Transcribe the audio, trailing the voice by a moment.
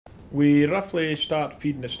We roughly start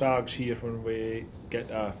feeding the stags here when we get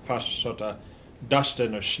a first sort of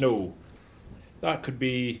dusting of snow. That could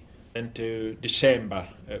be into December.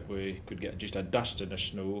 We could get just a dusting of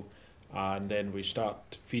snow, and then we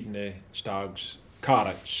start feeding the stags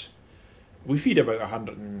carrots. We feed about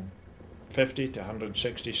 150 to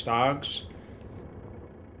 160 stags.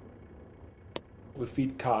 We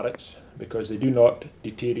feed carrots because they do not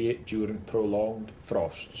deteriorate during prolonged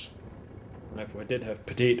frosts. And if we did have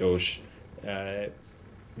potatoes, they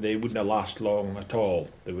wouldn't last long at all.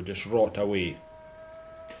 They would just rot away.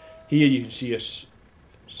 Here you can see us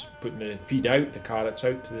putting the feed out, the carrots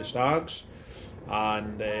out to the stags,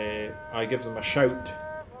 and I give them a shout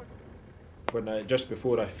just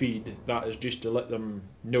before I feed. That is just to let them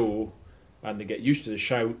know, and they get used to the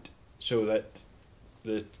shout, so that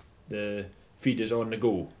the feed is on the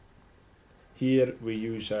go. Here we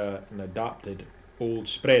use an adapted old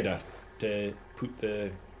spreader to put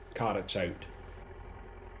the carrots out.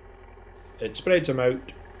 It spreads them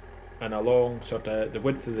out and along sort of the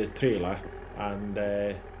width of the trailer, and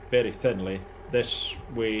very thinly. This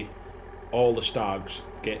way all the stags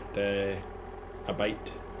get a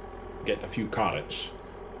bite, get a few carrots.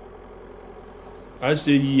 As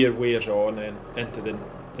the year wears on and into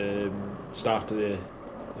the start of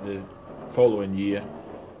the following year,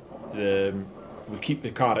 we keep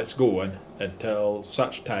the carrots going until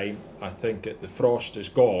such time, I think, that the frost is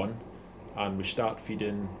gone, and we start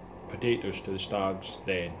feeding potatoes to the stags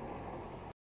then.